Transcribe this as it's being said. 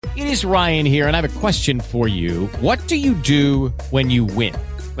It is Ryan here, and I have a question for you. What do you do when you win?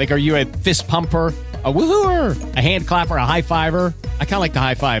 Like, are you a fist pumper, a woohooer, a hand clapper, a high fiver? I kind of like the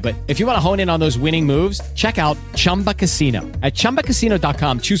high five, but if you want to hone in on those winning moves, check out Chumba Casino. At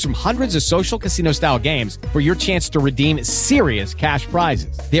ChumbaCasino.com, choose from hundreds of social casino-style games for your chance to redeem serious cash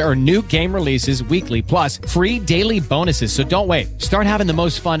prizes. There are new game releases weekly, plus free daily bonuses, so don't wait. Start having the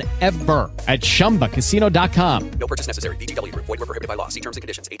most fun ever at ChumbaCasino.com. No purchase necessary. VGW Group. Void where prohibited by law. See terms and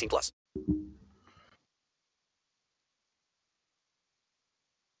conditions. 18+.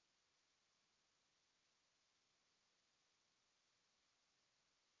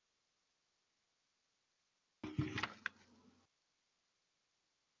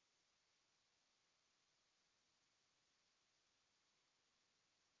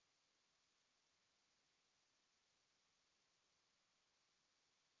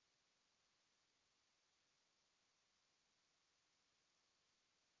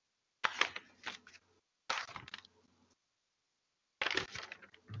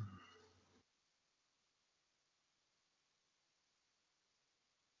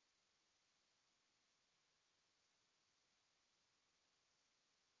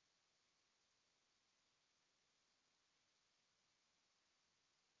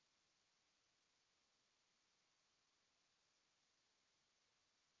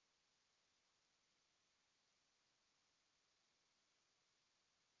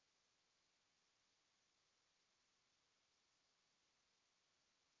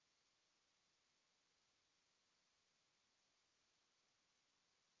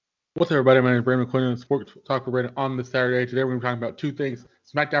 What's up, everybody? My name is Brandon McQuinn, Sports Talk for Brandon on this Saturday. Today we're going to be talking about two things.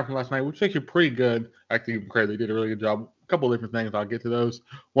 Smackdown from last night, which is actually pretty good. Actually, even crazy. They did a really good job. A couple of different things. I'll get to those.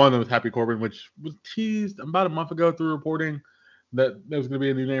 One of them was Happy Corbin, which was teased about a month ago through reporting that there was going to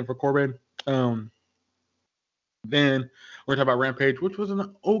be a new name for Corbin. Then we're going to talk about Rampage, which was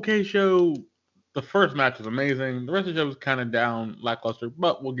an okay show. The first match was amazing. The rest of the show was kind of down, lackluster,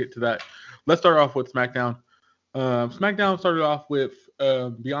 but we'll get to that. Let's start off with Smackdown. SmackDown started off with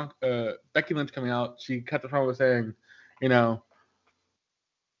Becky Lynch coming out. She cut the promo with saying,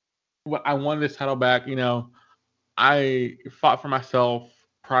 I wanted this title back. I fought for myself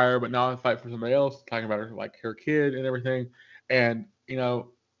prior, but now I fight for somebody else. Talking about her kid and everything. And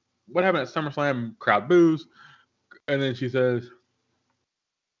what happened at SummerSlam? Crowd boos, and then she says,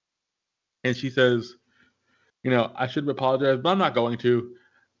 I should have apologized, but I'm not going to.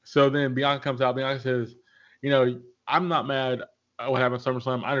 So then Bianca comes out. Bianca says, I'm not mad at what happened at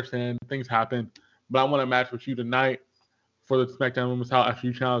SummerSlam. I understand things happen, but I want a match with you tonight for the SmackDown Women's title after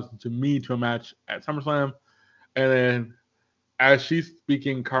you challenged me to a match at SummerSlam. And then as she's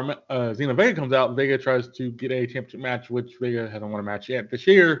speaking, Zelina Vega comes out. Vega tries to get a championship match, which Vega hasn't won a match yet this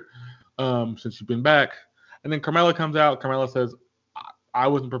year since she's been back. And then Carmella comes out. Carmella says, I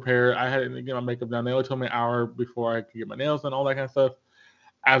wasn't prepared. I had to get my makeup done. They only told me an hour before I could get my nails done, all that kind of stuff.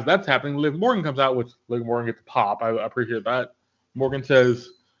 As that's happening, Liv Morgan comes out, which Liv Morgan gets a pop. I appreciate that. Morgan says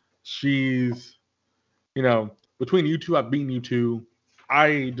she's, between you two, I've beaten you two.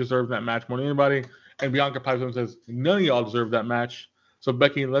 I deserve that match more than anybody. And Bianca pipes up and says, none of y'all deserve that match. So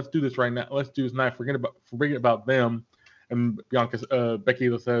Becky, let's do this right now. Let's do this tonight. Forget about them. And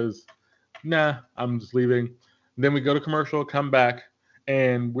Becky says, nah, I'm just leaving. And then we go to commercial, come back,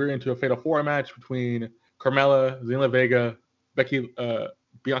 and we're into a Fatal 4 match between Carmella, Zelina Vega, Becky,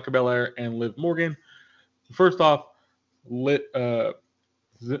 Bianca Belair, and Liv Morgan. First off, Vega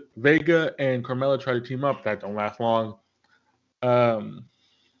and Carmella try to team up. That don't last long.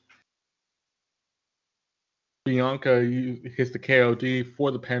 Bianca hits the KOD for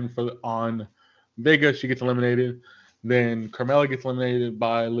the pin on Vega. She gets eliminated. Then Carmella gets eliminated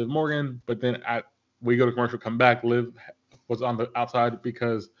by Liv Morgan. But then we go to commercial, come back. Liv was on the outside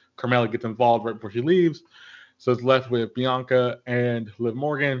because Carmella gets involved right before she leaves. So it's left with Bianca and Liv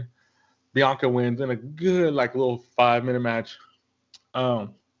Morgan. Bianca wins in a good, little 5-minute match. So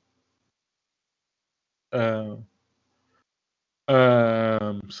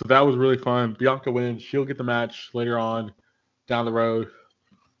that was really fun. Bianca wins. She'll get the match later on down the road.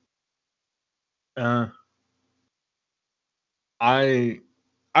 I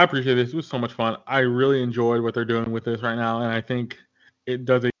appreciate this. It was so much fun. I really enjoyed what they're doing with this right now, and I think it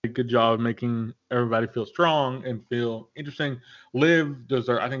does a good job of making everybody feel strong and feel interesting.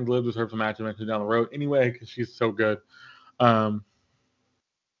 I think Liv deserves a match eventually down the road anyway because she's so good. So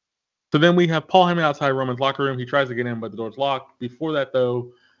then we have Paul Heyman outside Roman's locker room. He tries to get in, but the door's locked. Before that,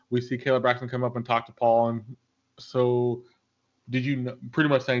 though, we see Kayla Braxton come up and talk to Paul. And so did you know, pretty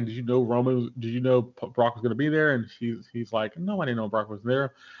much saying, did you know Brock was going to be there? And he's like, no, I didn't know Brock was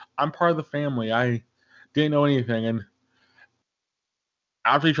there. I'm part of the family. I didn't know anything. And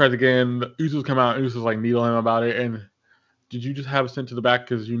After he tries again, the Usos come out and Usos like needle him about it. And did you just have us sent to the back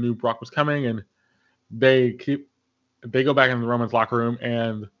because you knew Brock was coming? And they go back in the Roman's locker room,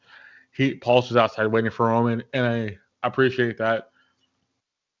 and Paul's just outside waiting for Roman, and I appreciate that.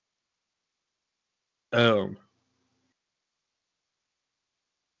 Um,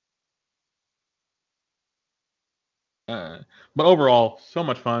 but overall, so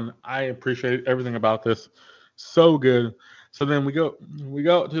much fun. I appreciate everything about this. So good. So then we go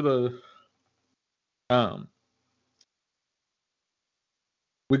to the um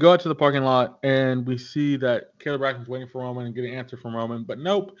we go out to the parking lot and we see that Kayla Braxton's waiting for Roman and getting an answer from Roman, but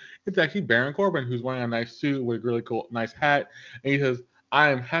nope, it's actually Baron Corbin who's wearing a nice suit with a really cool, nice hat, and he says, "I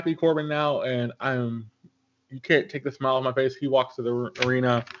am happy Corbin now, and you can't take the smile off my face." He walks to the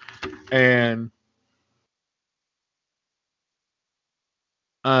arena and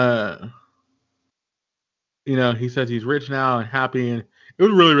uh he says he's rich now and happy, and it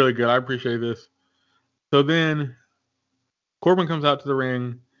was really, really good. I appreciate this. So then Corbin comes out to the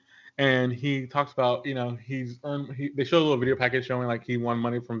ring and he talks about, he's earned. They show a little video package showing like he won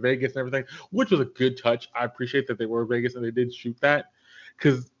money from Vegas and everything, which was a good touch. I appreciate that they were Vegas and they did shoot that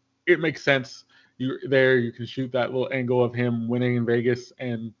because it makes sense. You can shoot that little angle of him winning in Vegas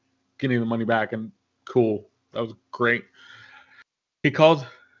and getting the money back, and cool. That was great. He calls.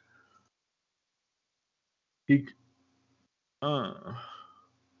 He uh,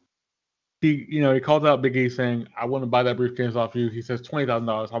 he calls out Big E saying, "I want to buy that briefcase off you." He says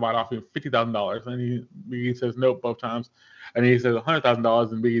 $20,000. I'll buy it off you $50,000. And Big E says nope both times. And he says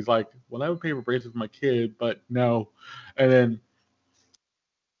 $100,000. And Big E's like, "Well, I would pay for braces for my kid, but no." And then,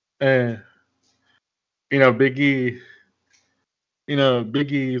 uh, Big E,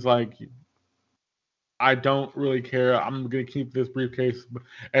 Big E's like, "I don't really care. I'm gonna keep this briefcase."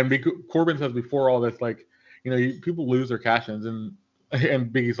 And Corbin says before all this, like, people lose their cash-ins, and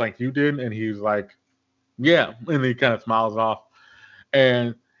Big E's like, "You did?" And he's like, "Yeah," and he kind of smiles off.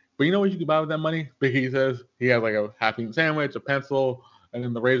 But you know what you can buy with that money? Big E says he has like a Happy Meal sandwich, a pencil, and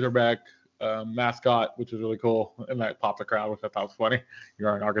then the Razorback mascot, which is really cool. And that popped the crowd, which I thought was funny.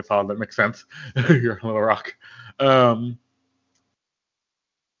 You're in Arkansas, that makes sense. You're in Little Rock. And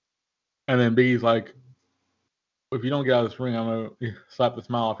then Big E's like, "If you don't get out of this ring, I'm gonna slap the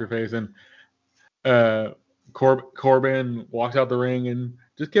smile off your face." And uh, Corbin walks out the ring and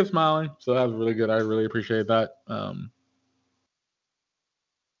just kept smiling. So that was really good. I really appreciate that.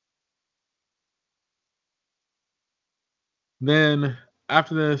 Then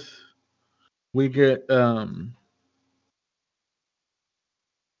after this, we get a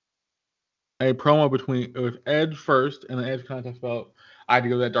promo with Edge first, and then Edge kind of talks about, "I had to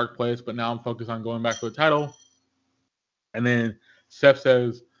go to that dark place, but now I'm focused on going back for the title." And then Seth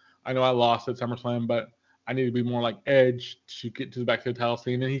says, "I know I lost at SummerSlam, but I need to be more like Edge to get to the back to the title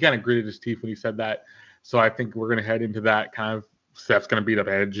scene." And he kind of gritted his teeth when he said that. So I think we're going to head into that kind of Seth's going to beat up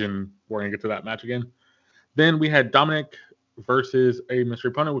Edge, and we're going to get to that match again. Then we had Dominic versus a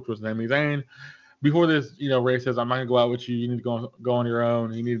mystery opponent, which was Sami Zayn. Before this, Ray says, "I'm not going to go out with you. You need to go on your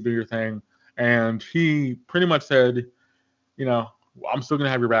own. You need to do your thing." And he pretty much said, "I'm still going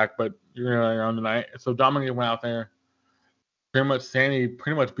to have your back, but you're going to on your own tonight." So Dominic went out there. Pretty much, Sandy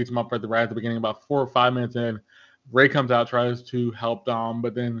pretty much beats him up right at the beginning. About 4 or 5 minutes in, Ray comes out, tries to help Dom,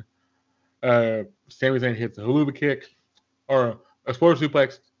 but then Sami Zayn hits a hula kick or a sport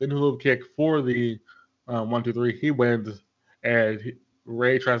suplex, then a hula kick for the 1, 2, 3. He wins, and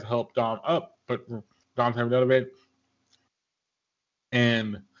Ray tries to help Dom up, but Dom's having none of it.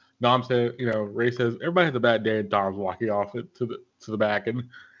 And Dom said, Ray says, "Everybody has a bad day," and Dom's walking off to the back. And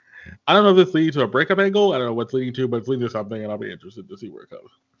I don't know if this leads to a breakup angle. I don't know what's leading to, but it's leading to something, and I'll be interested to see where it goes.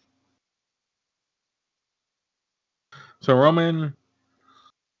 So Roman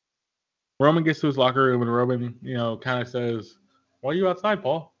gets to his locker room, and Roman, kind of says, "Why are you outside,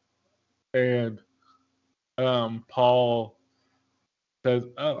 Paul?" And Paul says,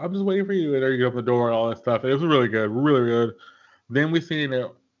 "Oh, I'm just waiting for you." And there you go, up the door and all that stuff. It was really good, really good. Then we see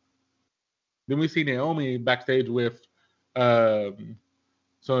Naomi backstage with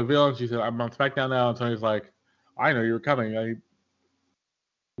Sonya Deville, and she said, "I'm on SmackDown now." And Sonya's like, "I know you were coming.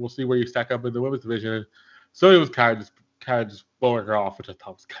 We'll see where you stack up in the women's division." So it was kind of just blowing her off, which I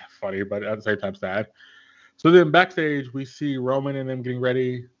thought was kind of funny, but at the same time sad. So then backstage, we see Roman and them getting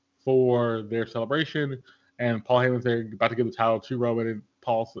ready for their celebration, and Paul Heyman's there about to give the title to Roman, and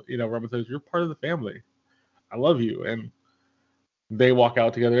Roman says, "You're part of the family. I love you." And they walk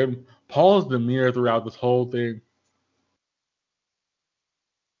out together. And Paul's demeanor throughout this whole thing,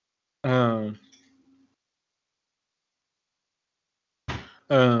 um,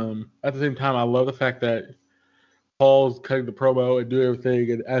 at the same time, I love the fact that Paul's cutting the promo and doing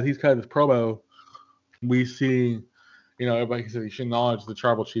everything, and as he's cutting his promo, we see, everybody says you should acknowledge the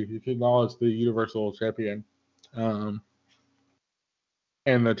tribal chief, you should acknowledge the Universal Champion, and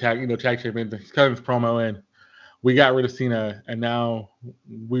the tag champion. He's cutting his promo, and we got rid of Cena, and now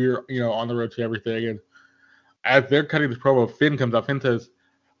we're on the road to everything. And as they're cutting this promo, Finn comes up. Finn says,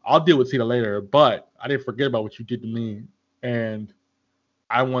 "I'll deal with Cena later, but I didn't forget about what you did to me, and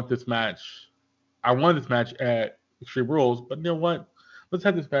I want this match. I wanted this match at Extreme Rules, but you know what? Let's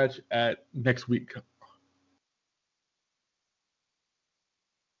have this match at next week."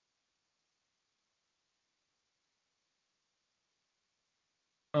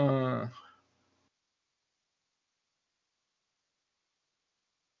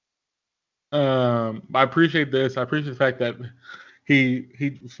 I appreciate this. I appreciate the fact that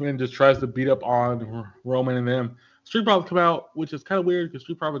Finn just tries to beat up on Roman and them. Street Profits come out, which is kind of weird because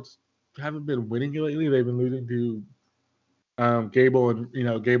Street Profits haven't been winning lately. They've been losing to Gable and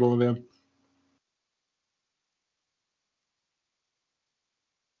Gable and them.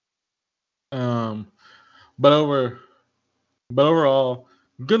 But overall,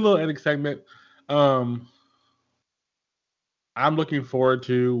 good little ending segment. I'm looking forward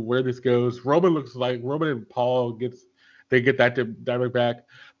to where this goes. Roman and Paul get that dynamic back.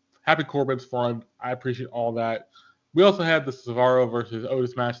 Happy Corbin's fun. I appreciate all that. We also had the Cesaro versus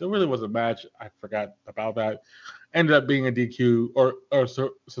Otis match. It really was a match. I forgot about that. Ended up being a DQ or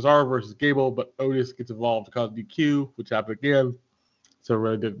Cesaro versus Gable, but Otis gets involved to cause DQ, which happened again. So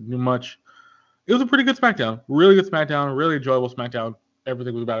really didn't do much. It was a pretty good SmackDown. Really good SmackDown. Really enjoyable SmackDown.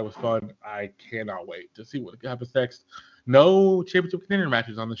 Everything about it was fun. I cannot wait to see what happens next. No championship contender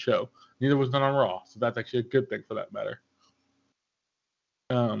matches on the show. Neither was done on Raw. So that's actually a good thing for that matter.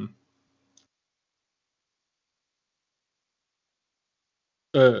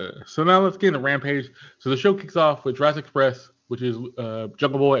 So now let's get into Rampage. So the show kicks off with Jurassic Express, which is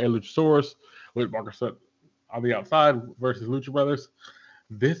Jungle Boy and Luchasaurus, with Marcus on the outside versus Lucha Brothers.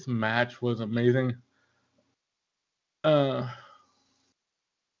 This match was amazing.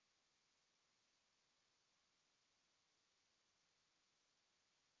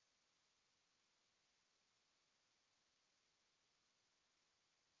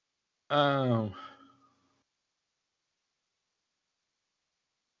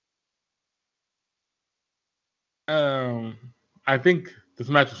 I think this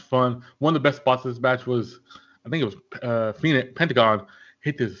match was fun. One of the best spots of this match was, I think it was Phoenix Pentagon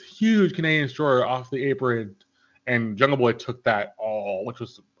hit this huge Canadian destroyer off the apron, and Jungle Boy took that all, which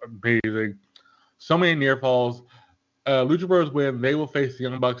was amazing. So many near falls. Lucha Bros win. They will face the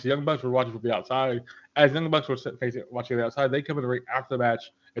Young Bucks. The Young Bucks were watching from the outside. As Young Bucks were watching the outside, they come in the ring after the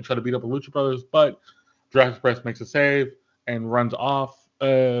match and try to beat up the Lucha Brothers, but Jurassic Express makes a save and runs off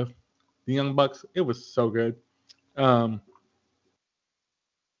the Young Bucks. It was so good.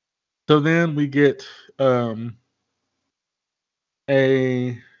 So then we get the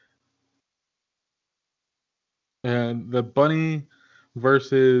Bunny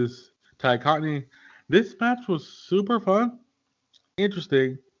versus Ty Courtney. This match was super fun,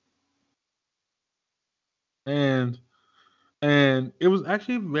 interesting, and it was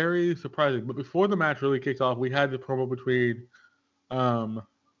actually very surprising. But before the match really kicks off, we had the promo between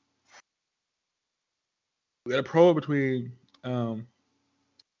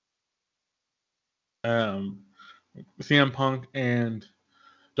CM Punk and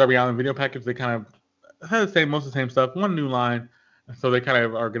Darby Allin video package. They kind of had most of the same stuff, one new line, so they kind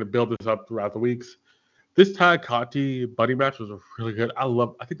of are going to build this up throughout the weeks. This Ty Conti Buddy match was really good. I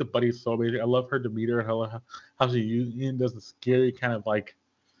think the Buddy is so amazing. I love her demeanor, how she does the scary kind of like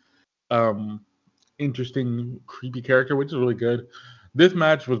interesting, creepy character, which is really good. This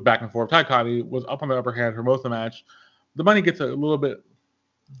match was back and forth. Ty Conti was up on the upper hand for most of the match. The Bunny gets a little bit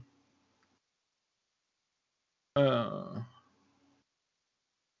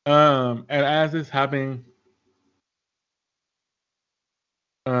and as this happening,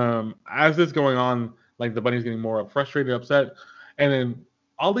 as this going on, like the Bunny's getting more frustrated, upset, and then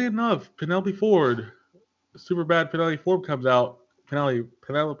oddly enough, Penelope Ford, super bad Penelope Ford comes out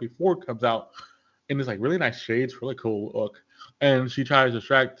in this like really nice shades, really cool look, and she tries to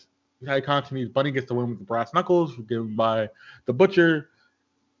distract Ty Conti. Bunny gets the win with the brass knuckles given by the Butcher,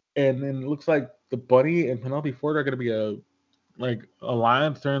 and then it looks like the Bunny and Penelope Ford are going to be a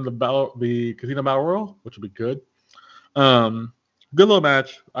alliance during the Casino Battle Royal, which will be good. Good little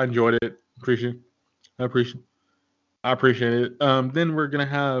match. I enjoyed it. I appreciate it. Then we're gonna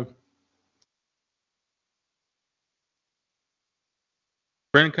have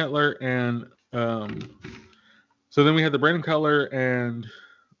Brandon Cutler and so then we had the Brandon Cutler and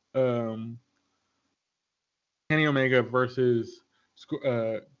Kenny Omega versus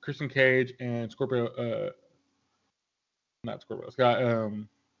Christian Cage and Scorpio. Not Scorpio. It's got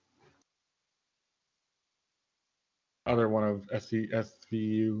other one of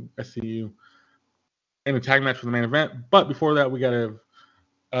SCU in a tag match for the main event. But before that, we got a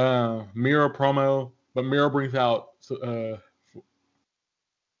Miro promo. But Miro brings out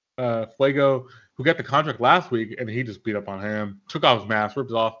Fuego, who got the contract last week, and he just beat up on him. Took off his mask,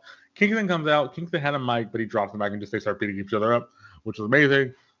 ripped it off. Kingston comes out. Kingston had a mic, but he drops the mic and just they start beating each other up, which was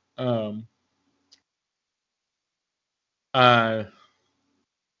amazing. I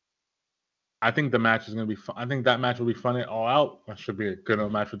think the match is going to be fun. I think that match will be fun at All Out. That should be a good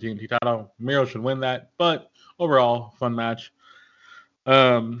match for TNT title. Miro should win that, but overall, fun match.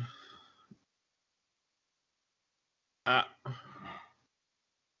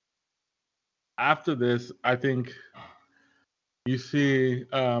 After this, I think you see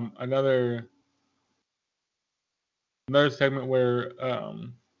another segment where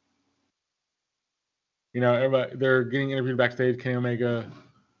everybody they're getting interviewed backstage. Kenny Omega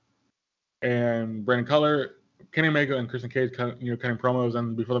and Brandon Cutler, Kenny Omega and Christian Cage cutting promos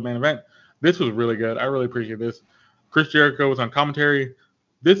and before the main event. This was really good. I really appreciate this. Chris Jericho was on commentary.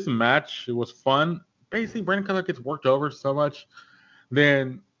 This match was fun. Basically, Brandon Cutler gets worked over so much.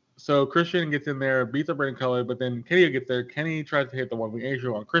 So Christian gets in there, beats up Brandon Cutler, but then Kenny gets there. Kenny tries to hit the one-wing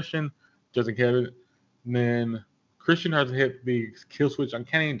angel on Christian, doesn't get it. And then Christian tries to hit the kill switch on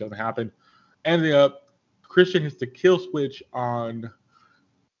Kenny, doesn't happen. Ending up, Christian hits the kill switch on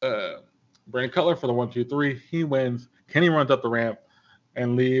Brandon Cutler for the 1-2-3. He wins. Kenny runs up the ramp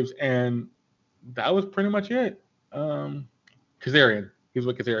and leaves, and that was pretty much it. Kazarian. He's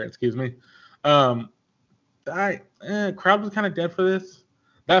with Kazarian, excuse me. Crowd was kind of dead for this.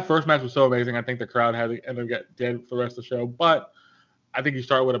 That first match was so amazing. I think the crowd had to end up get dead for the rest of the show. But I think you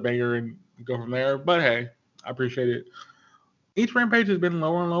start with a banger and go from there. But hey, I appreciate it. Each Rampage has been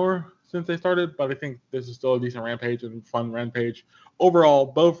lower and lower since they started, but I think this is still a decent Rampage and fun Rampage. Overall,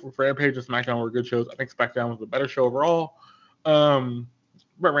 both Rampage and SmackDown were good shows. I think SmackDown was the better show overall. But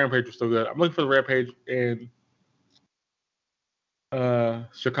Rampage was still good. I'm looking for the Rampage in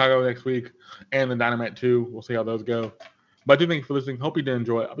Chicago next week and the Dynamite 2. We'll see how those go. But I do thank you for listening. Hope you did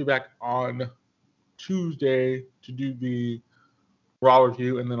enjoy it. I'll be back on Tuesday to do the Raw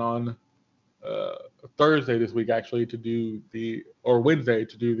review, and then on Thursday this week, actually, Wednesday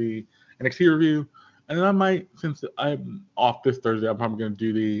to do the NXT review. And then I might, since I'm off this Thursday, I'm probably going to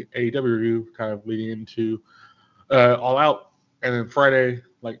do the AEW review, kind of leading into All Out. And then Friday,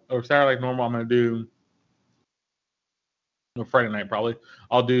 Saturday, like normal, I'm going to do Friday night probably.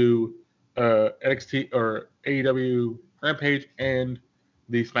 I'll do NXT or AEW Rampage and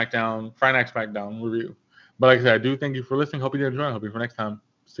the Friday Night SmackDown review. But like I said, I do thank you for listening. Hope you did enjoy. Hope you for next time.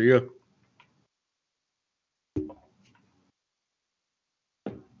 See ya.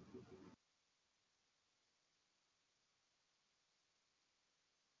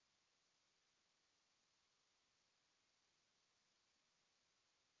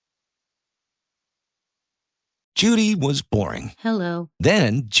 Judy was boring. Hello.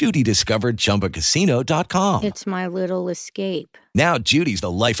 Then Judy discovered ChumbaCasino.com. It's my little escape. Now Judy's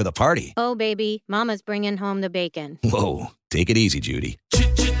the life of the party. Oh, baby, mama's bringing home the bacon. Whoa, take it easy, Judy.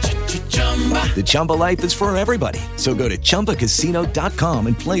 The Chumba life is for everybody. So go to ChumbaCasino.com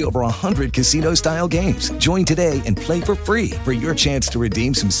and play over 100 casino-style games. Join today and play for free for your chance to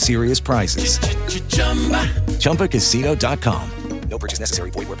redeem some serious prizes. ChumbaCasino.com. No purchase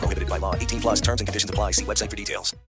necessary. Void where prohibited by law. 18+ terms and conditions apply. See website for details.